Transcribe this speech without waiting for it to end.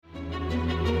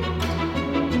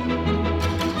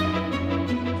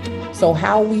So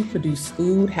how we produce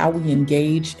food, how we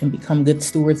engage and become good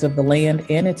stewards of the land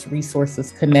and its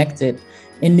resources connected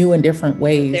in new and different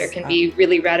ways. There can be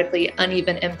really radically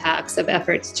uneven impacts of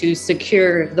efforts to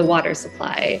secure the water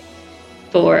supply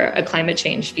for a climate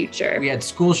change future. We had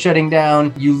schools shutting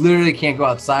down. You literally can't go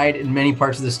outside in many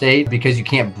parts of the state because you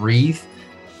can't breathe.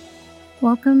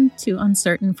 Welcome to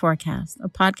Uncertain Forecast, a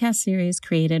podcast series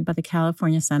created by the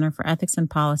California Center for Ethics and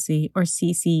Policy, or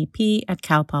CCEP, at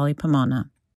Cal Poly Pomona.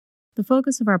 The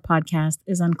focus of our podcast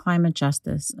is on climate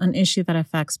justice, an issue that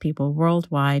affects people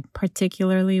worldwide,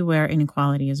 particularly where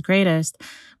inequality is greatest,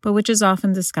 but which is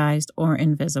often disguised or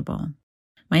invisible.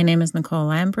 My name is Nicole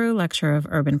Lambrew, lecturer of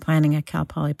urban planning at Cal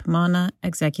Poly Pomona,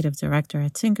 executive director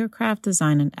at Tinkercraft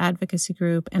Design and Advocacy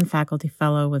Group, and faculty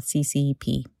fellow with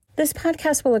CCEP. This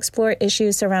podcast will explore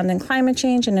issues surrounding climate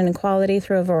change and inequality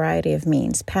through a variety of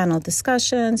means: panel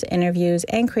discussions, interviews,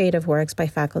 and creative works by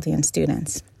faculty and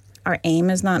students. Our aim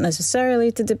is not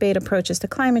necessarily to debate approaches to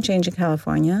climate change in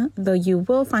California, though you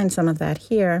will find some of that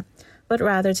here, but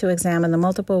rather to examine the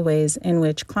multiple ways in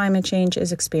which climate change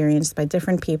is experienced by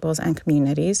different peoples and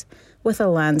communities with a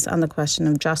lens on the question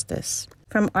of justice.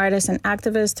 From artists and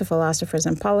activists to philosophers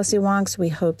and policy wonks, we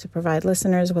hope to provide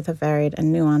listeners with a varied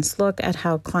and nuanced look at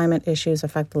how climate issues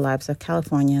affect the lives of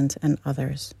Californians and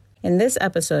others. In this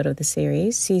episode of the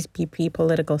series, CPP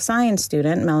political science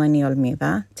student Melanie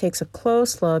Olmida takes a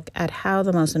close look at how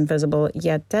the most invisible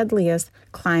yet deadliest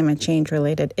climate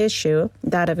change-related issue,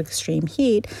 that of extreme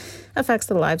heat, affects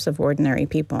the lives of ordinary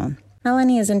people.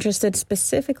 Melanie is interested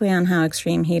specifically on how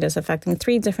extreme heat is affecting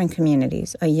three different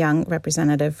communities: a young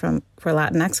representative for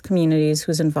Latinx communities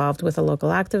who's involved with a local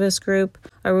activist group,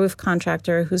 a roof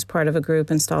contractor who's part of a group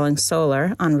installing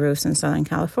solar on roofs in Southern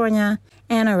California,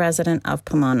 and a resident of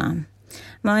Pomona.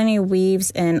 Melanie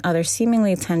weaves in other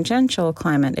seemingly tangential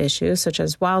climate issues, such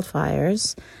as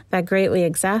wildfires, that greatly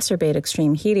exacerbate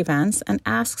extreme heat events, and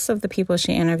asks of the people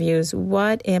she interviews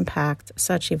what impact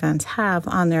such events have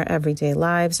on their everyday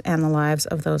lives and the lives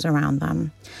of those around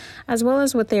them, as well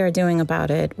as what they are doing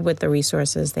about it with the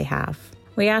resources they have.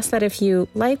 We ask that if you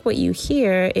like what you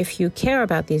hear, if you care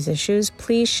about these issues,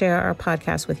 please share our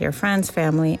podcast with your friends,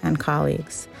 family, and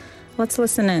colleagues. Let's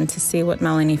listen in to see what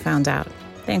Melanie found out.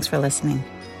 Thanks for listening.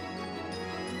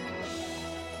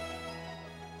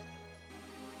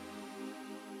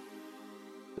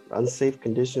 Unsafe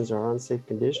conditions are unsafe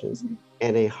conditions,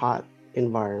 and a hot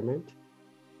environment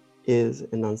is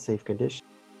an unsafe condition.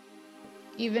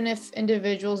 Even if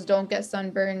individuals don't get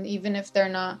sunburn, even if they're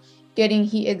not getting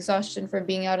heat exhaustion from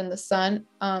being out in the sun,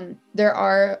 there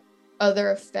are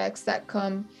other effects that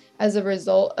come as a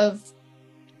result of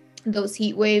those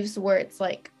heat waves, where it's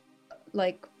like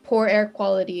poor air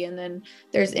quality, and then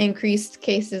there's increased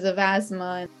cases of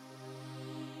asthma.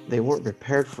 They weren't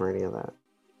prepared for any of that,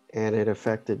 and it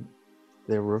affected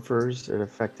their roofers. It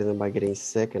affected them by getting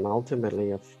sick, and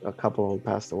ultimately a couple of them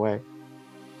passed away.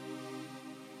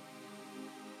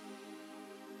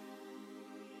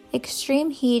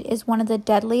 Extreme heat is one of the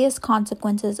deadliest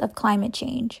consequences of climate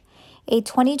change. A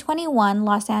 2021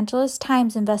 Los Angeles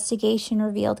Times investigation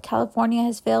revealed California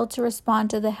has failed to respond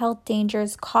to the health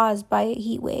dangers caused by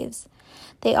heat waves.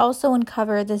 They also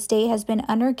uncovered the state has been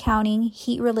undercounting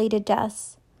heat-related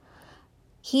deaths.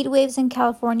 Heat waves in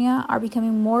California are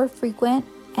becoming more frequent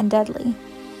and deadly.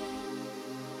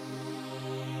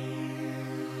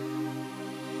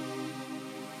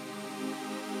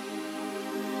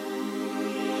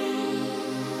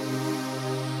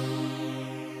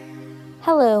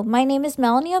 Hello, my name is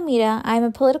Melanie Olmida. I'm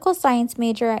a political science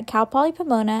major at Cal Poly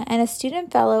Pomona and a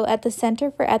student fellow at the Center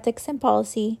for Ethics and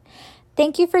Policy.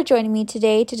 Thank you for joining me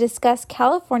today to discuss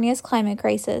California's climate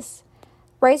crisis.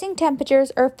 Rising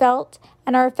temperatures are felt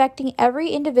and are affecting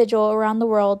every individual around the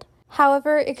world.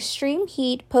 However, extreme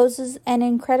heat poses an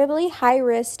incredibly high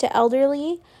risk to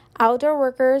elderly, outdoor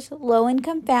workers,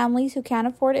 low-income families who can't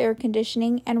afford air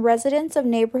conditioning, and residents of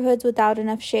neighborhoods without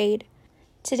enough shade.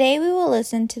 Today we will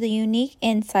listen to the unique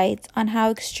insights on how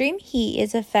extreme heat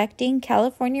is affecting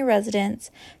California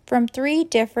residents from three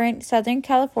different Southern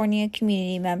California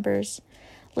community members.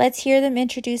 Let's hear them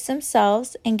introduce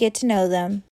themselves and get to know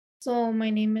them. So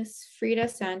my name is Frida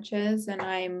Sanchez, and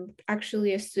I'm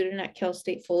actually a student at Cal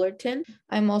State Fullerton.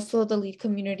 I'm also the lead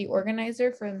community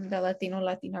organizer from the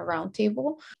Latino-Latina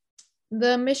Roundtable.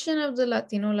 The mission of the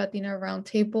Latino-Latina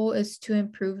Roundtable is to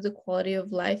improve the quality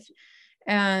of life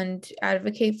and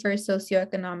advocate for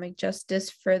socioeconomic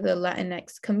justice for the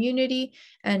Latinx community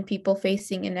and people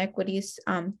facing inequities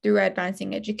through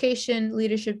advancing education,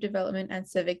 leadership development, and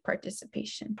civic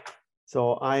participation.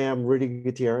 So I am Rudy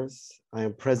Gutierrez. I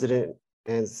am president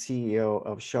and CEO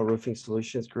of Shell Roofing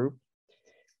Solutions Group.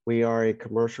 We are a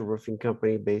commercial roofing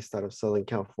company based out of Southern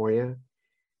California.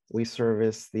 We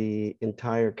service the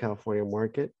entire California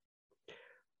market.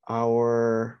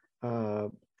 Our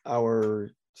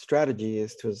strategy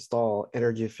is to install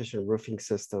energy efficient roofing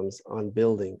systems on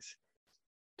buildings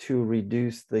to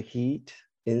reduce the heat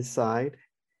inside,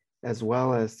 as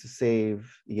well as to save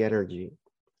the energy,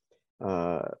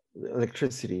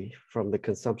 electricity from the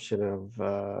consumption of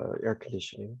air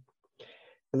conditioning.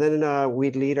 And then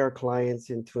we lead our clients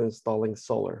into installing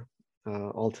solar,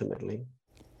 ultimately.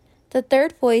 The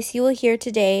third voice you will hear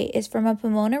today is from a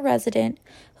Pomona resident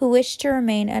who wished to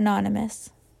remain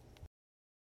anonymous.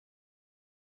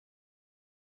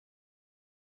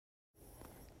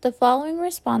 The following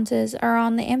responses are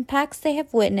on the impacts they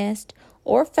have witnessed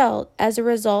or felt as a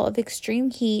result of extreme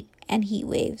heat and heat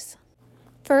waves.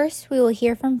 First, we will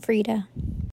hear from Frida.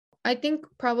 I think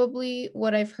probably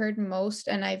what I've heard most,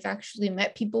 and I've actually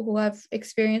met people who have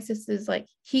experienced this, is like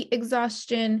heat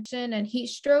exhaustion and heat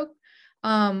stroke,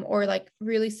 or like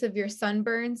really severe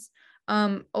sunburns.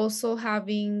 Also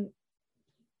having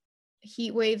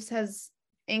heat waves has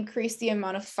increased the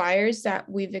amount of fires that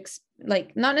we've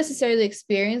not necessarily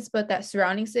experienced, but that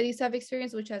surrounding cities have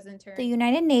experienced, which has in turn. The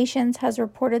United Nations has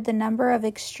reported the number of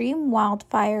extreme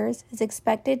wildfires is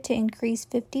expected to increase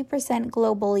 50%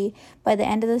 globally by the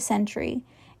end of the century.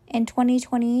 In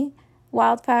 2020,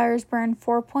 wildfires burned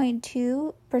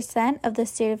 4.2% of the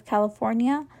state of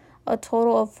California, a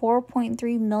total of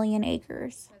 4.3 million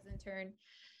acres. Has in turn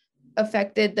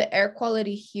affected the air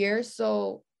quality here.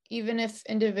 So even if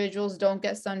individuals don't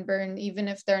get sunburn, even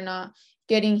if they're not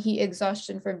getting heat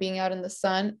exhaustion from being out in the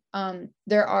sun,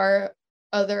 there are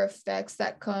other effects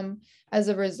that come as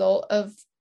a result of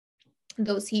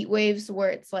those heat waves,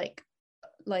 where it's like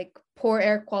poor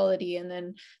air quality, and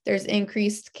then there's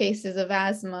increased cases of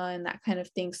asthma and that kind of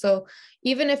thing. So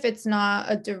even if it's not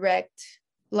a direct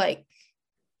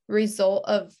result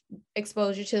of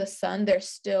exposure to the sun, there's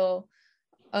still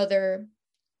other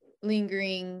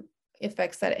lingering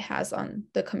effects that it has on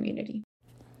the community.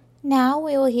 Now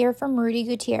we will hear from Rudy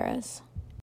Gutierrez.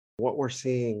 What we're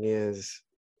seeing is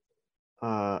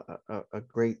a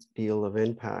great deal of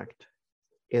impact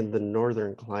in the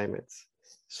northern climates.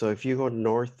 So if you go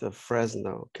north of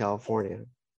Fresno, California,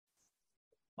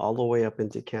 all the way up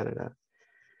into Canada,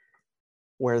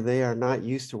 where they are not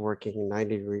used to working in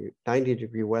 90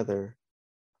 degree weather,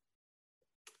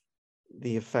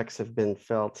 the effects have been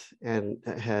felt and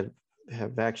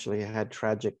have actually had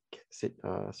tragic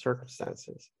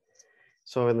circumstances.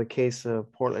 So in the case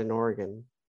of Portland, Oregon,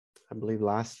 I believe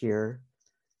last year,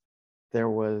 there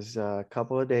was a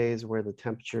couple of days where the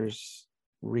temperatures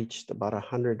reached about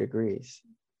 100 degrees.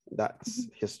 That's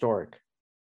historic.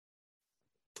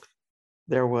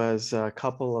 There was a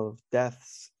couple of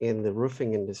deaths in the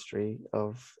roofing industry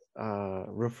of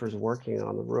roofers working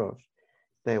on the roof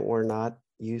that were not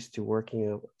used to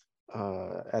working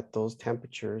at those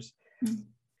temperatures.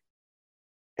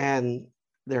 And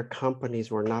their companies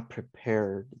were not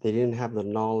prepared. They didn't have the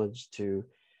knowledge to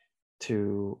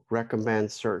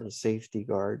recommend certain safety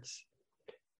guards,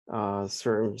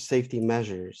 certain safety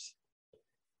measures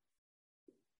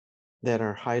that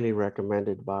are highly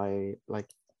recommended by like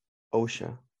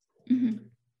OSHA.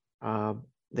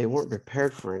 They weren't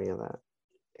prepared for any of that.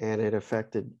 And it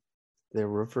affected their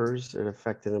roofers. It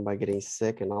affected them by getting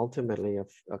sick. And ultimately,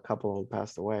 a couple of them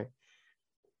passed away.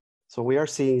 So we are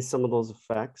seeing some of those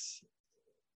effects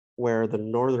where the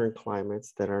northern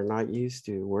climates that are not used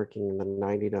to working in the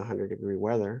 90 to 100 degree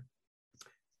weather,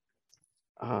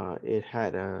 it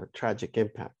had a tragic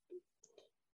impact.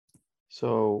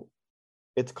 So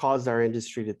it's caused our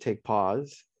industry to take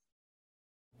pause.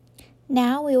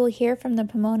 Now we will hear from the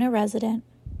Pomona resident.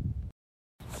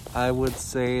 I would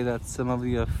say that some of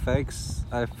the effects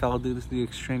I felt due to the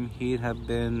extreme heat have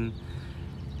been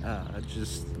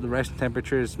just the rising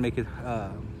temperatures make it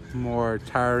more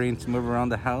tiring to move around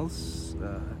the house.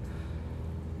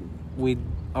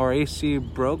 Our AC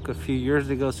broke a few years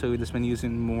ago, so we've just been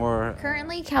using more.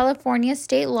 Currently, California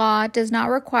state law does not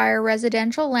require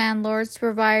residential landlords to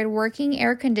provide working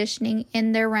air conditioning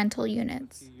in their rental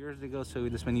units. A few years ago, so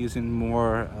we've just been using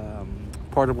more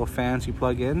portable fans you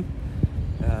plug in.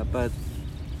 But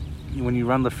when you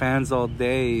run the fans all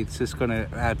day, it's just going to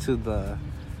add to the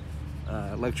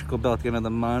electrical bill at the end of the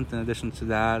month. In addition to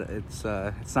that, it's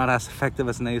not as effective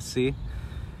as an AC.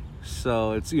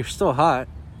 So you're still hot.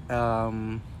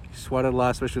 You sweat a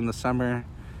lot, especially in the summer.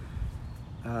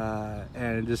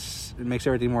 And it makes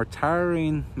everything more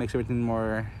tiring, makes everything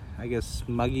more, I guess,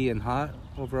 muggy and hot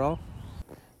overall.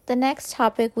 The next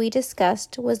topic we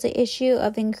discussed was the issue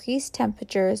of increased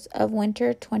temperatures of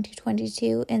winter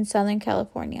 2022 in Southern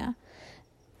California.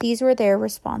 These were their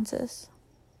responses.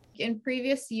 In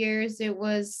previous years, it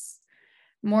was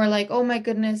more like, oh my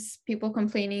goodness, people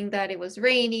complaining that it was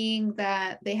raining,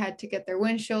 that they had to get their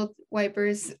windshield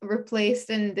wipers replaced.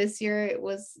 And this year it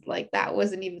was like, that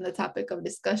wasn't even the topic of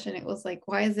discussion. It was like,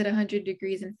 why is it 100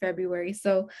 degrees in February?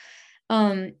 So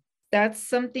that's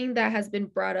something that has been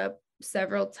brought up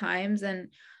several times. And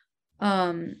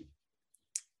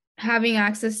having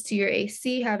access to your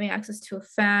AC, having access to a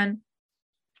fan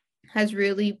has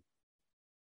really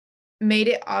made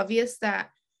it obvious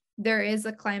that there is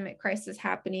a climate crisis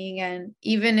happening. And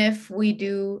even if we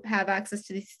do have access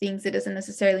to these things, it doesn't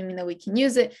necessarily mean that we can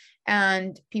use it.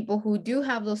 And people who do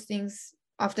have those things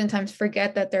oftentimes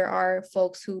forget that there are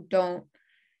folks who don't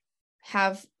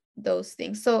have those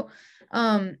things. So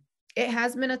it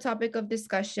has been a topic of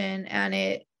discussion, and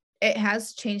it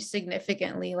has changed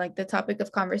significantly. Like the topic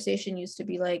of conversation used to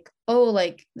be like, oh,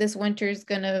 like this winter is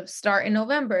going to start in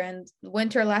November, and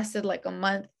winter lasted like a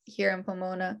month here in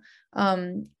Pomona,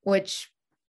 which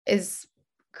is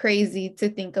crazy to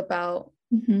think about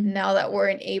now that we're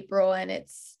in April and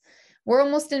we're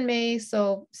almost in May.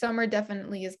 So summer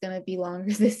definitely is going to be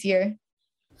longer this year.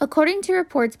 According to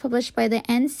reports published by the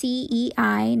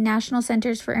NCEI, National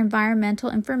Centers for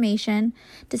Environmental Information,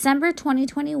 December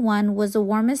 2021 was the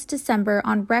warmest December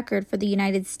on record for the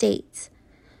United States.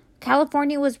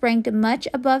 California was ranked much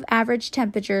above average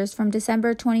temperatures from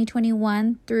December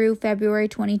 2021 through February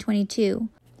 2022.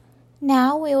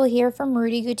 Now we will hear from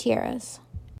Rudy Gutierrez.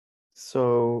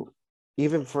 So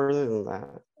even further than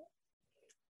that,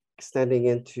 extending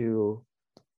into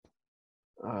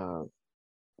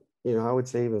I would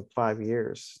say even 5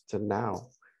 years to now,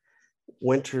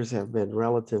 winters have been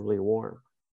relatively warm.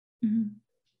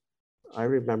 I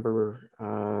remember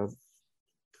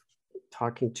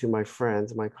talking to my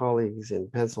friends, my colleagues in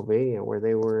Pennsylvania, where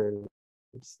they were in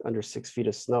under 6 feet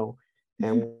of snow.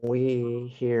 And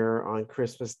we here on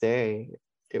Christmas Day,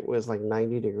 it was like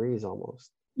 90 degrees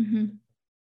almost.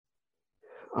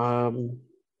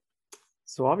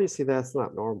 So obviously that's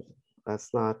not normal.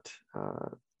 That's not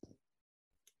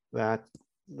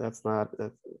that's not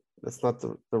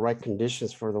the right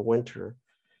conditions for the winter.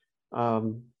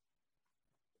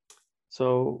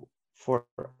 So for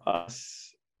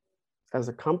us as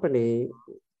a company,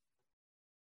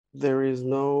 there is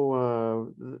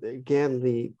no again,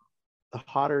 the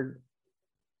hotter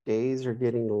days are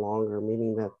getting longer,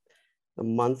 meaning that the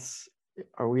months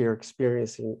we are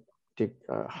experiencing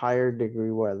higher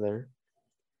degree weather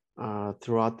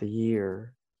throughout the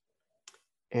year,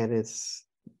 and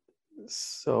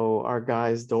so our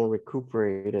guys don't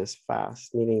recuperate as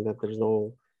fast, meaning that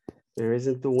there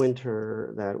isn't the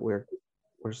winter that we're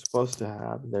supposed to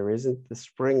have. There isn't the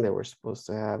spring that we're supposed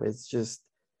to have. It's just,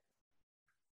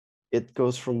 it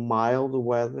goes from mild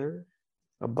weather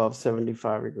above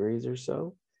 75 degrees or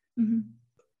so.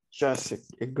 Just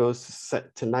it goes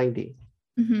to 90.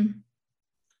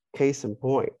 Case in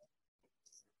point,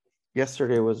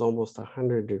 yesterday was almost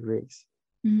 100 degrees.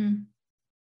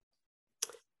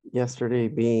 Yesterday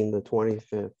being the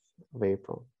 25th of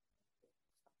April.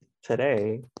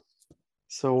 Today,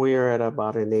 so we are at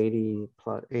about an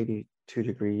 82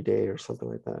 degree day or something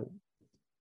like that,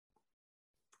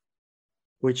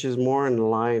 which is more in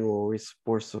line where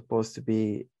we're supposed to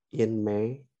be in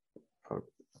May, or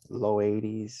low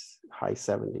 80s, high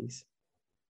 70s.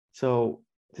 So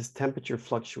this temperature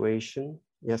fluctuation,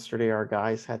 yesterday our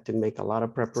guys had to make a lot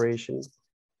of preparation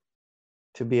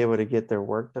to be able to get their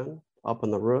work done up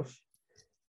on the roof.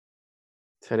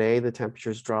 Today, the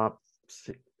temperatures dropped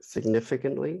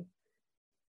significantly.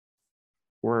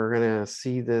 We're gonna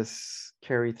see this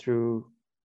carry through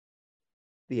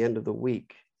the end of the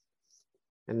week.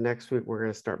 And next week, we're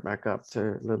gonna start back up to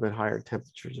a little bit higher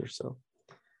temperatures or so.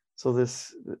 So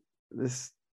this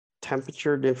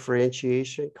temperature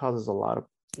differentiation causes a lot of,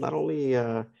 not only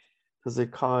does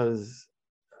it cause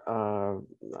a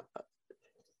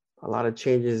lot of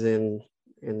changes in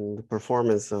the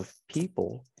performance of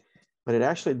people, but it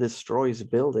actually destroys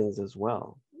buildings as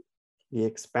well. The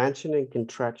expansion and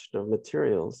contraction of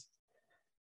materials,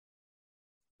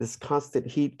 this constant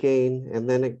heat gain, and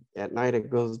then at night it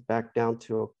goes back down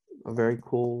to a very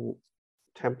cool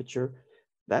temperature.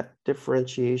 That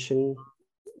differentiation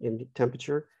in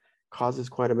temperature causes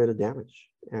quite a bit of damage.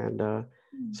 And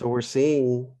so we're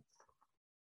seeing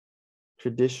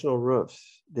traditional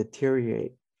roofs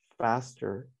deteriorate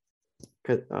faster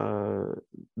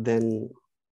than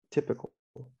typical.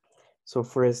 So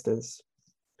for instance,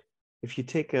 if you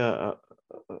take a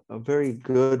very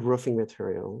good roofing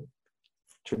material,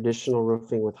 traditional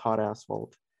roofing with hot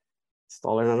asphalt,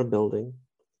 install it on a building,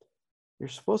 you're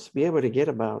supposed to be able to get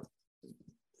about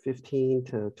 15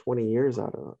 to 20 years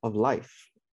of life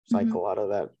cycle out of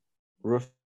that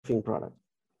roofing product.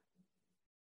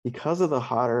 Because of the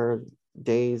hotter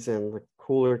days and the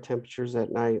cooler temperatures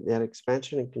at night, that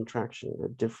expansion and contraction, the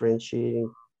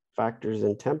differentiating factors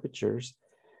in temperatures,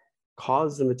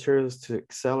 cause the materials to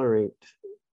accelerate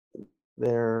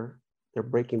their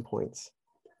breaking points.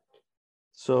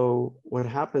 So what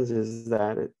happens is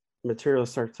that materials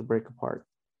start to break apart.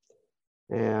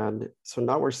 And so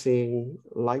now we're seeing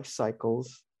life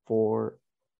cycles for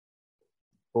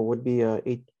what would be a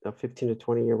 15 to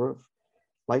 20 year roof,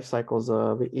 life cycles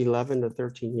of 11 to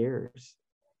 13 years.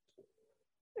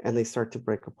 And they start to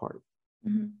break apart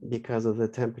because of the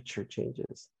temperature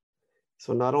changes.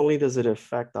 So not only does it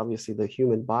affect, obviously, the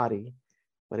human body,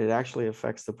 but it actually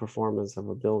affects the performance of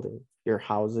a building, your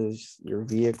houses, your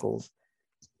vehicles.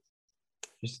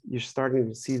 You're starting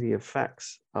to see the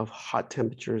effects of hot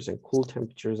temperatures and cool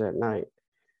temperatures at night.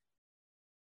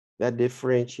 That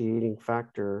differentiating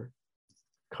factor,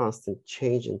 constant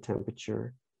change in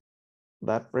temperature,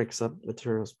 that breaks up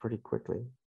materials pretty quickly.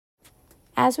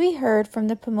 As we heard from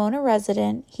the Pomona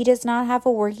resident, he does not have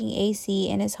a working AC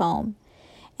in his home,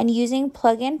 and using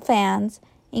plug-in fans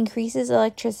increases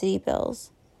electricity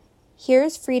bills.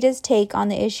 Here's Frida's take on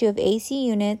the issue of AC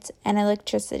units and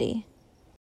electricity.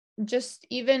 Just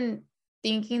even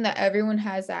thinking that everyone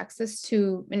has access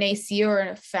to an AC or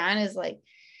a fan is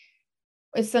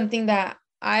something that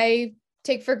I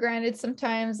take for granted.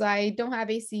 Sometimes I don't have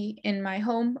AC in my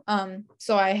home,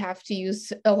 so I have to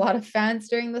use a lot of fans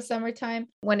during the summertime.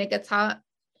 When it gets hot,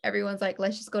 everyone's like,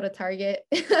 let's just go to Target.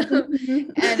 And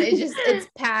it's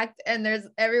packed, and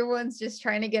everyone's just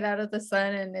trying to get out of the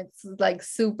sun, and it's like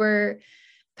super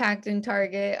packed in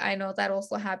Target. I know that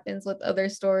also happens with other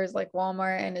stores like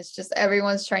Walmart, and it's just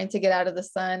everyone's trying to get out of the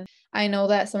sun. I know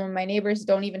that some of my neighbors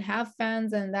don't even have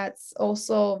fans, and that's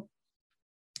also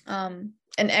an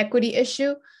equity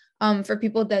issue. For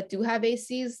people that do have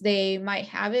ACs, they might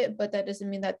have it, but that doesn't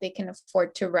mean that they can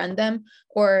afford to run them.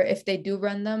 Or if they do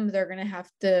run them, they're going to have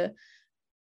to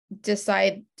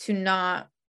decide to not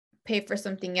pay for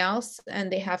something else,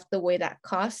 and they have to weigh that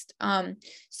cost.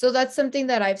 So that's something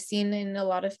that I've seen in a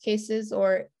lot of cases,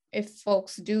 or if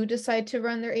folks do decide to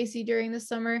run their AC during the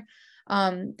summer,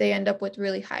 they end up with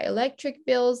really high electric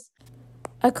bills.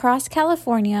 Across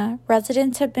California,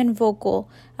 residents have been vocal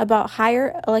about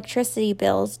higher electricity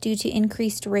bills due to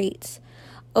increased rates.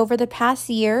 Over the past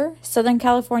year, Southern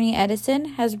California Edison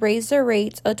has raised their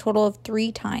rates a total of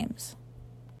 3 times.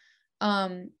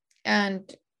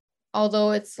 And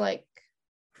although it's not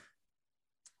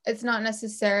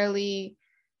necessarily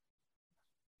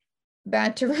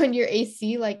bad to run your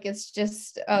AC, it's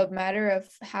just a matter of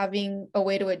having a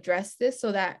way to address this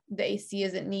so that the AC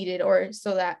isn't needed, or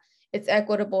so that it's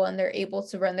equitable and they're able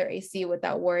to run their AC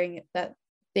without worrying that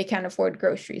they can't afford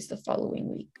groceries the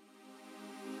following week.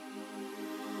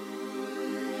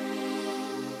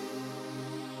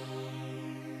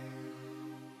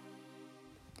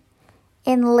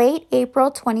 In late April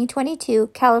 2022,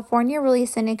 California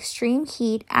released an extreme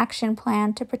heat action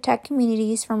plan to protect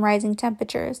communities from rising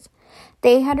temperatures. The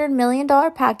 $800 million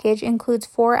package includes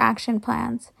 4 action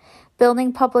plans: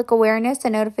 building public awareness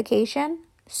and notification,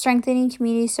 strengthening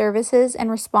community services and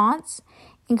response,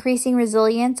 increasing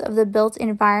resilience of the built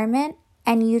environment,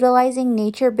 and utilizing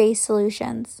nature-based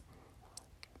solutions.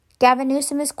 Gavin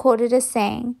Newsom is quoted as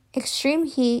saying, "Extreme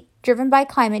heat driven by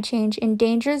climate change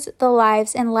endangers the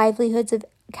lives and livelihoods of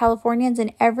Californians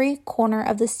in every corner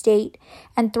of the state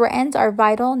and threatens our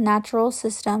vital natural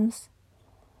systems."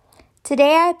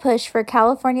 Today, I push for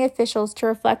California officials to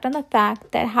reflect on the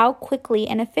fact that how quickly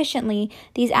and efficiently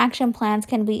these action plans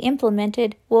can be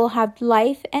implemented will have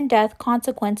life and death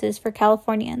consequences for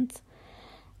Californians.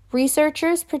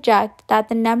 Researchers project that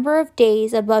the number of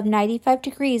days above 95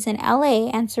 degrees in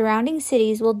LA and surrounding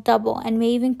cities will double and may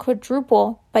even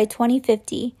quadruple by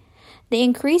 2050. The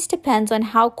increase depends on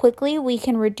how quickly we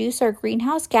can reduce our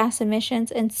greenhouse gas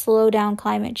emissions and slow down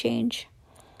climate change.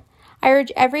 I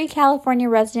urge every California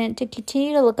resident to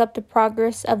continue to look up the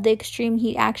progress of the Extreme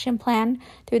Heat Action Plan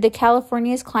through the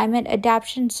California's Climate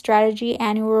Adaptation Strategy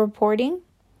annual reporting.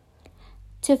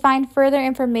 To find further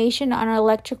information on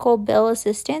electrical bill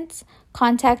assistance,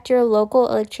 contact your local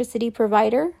electricity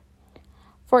provider.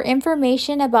 For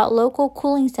information about local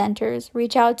cooling centers,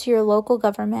 reach out to your local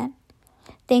government.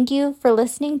 Thank you for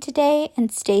listening today,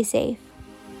 and stay safe.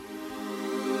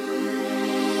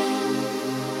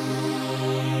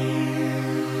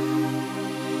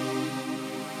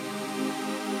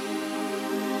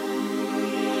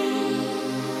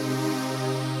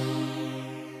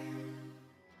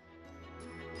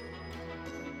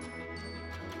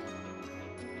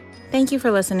 Thank you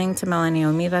for listening to Melanie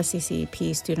Omida,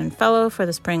 CCEP Student Fellow for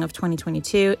the spring of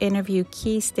 2022. Interview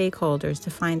key stakeholders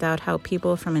to find out how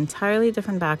people from entirely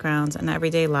different backgrounds and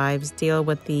everyday lives deal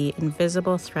with the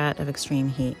invisible threat of extreme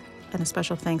heat. And a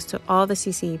special thanks to all the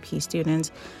CCEP students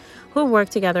who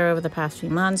worked together over the past few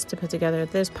months to put together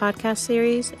this podcast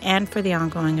series, and for the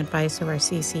ongoing advice of our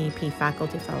CCEP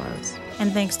faculty fellows.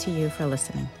 And thanks to you for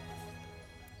listening.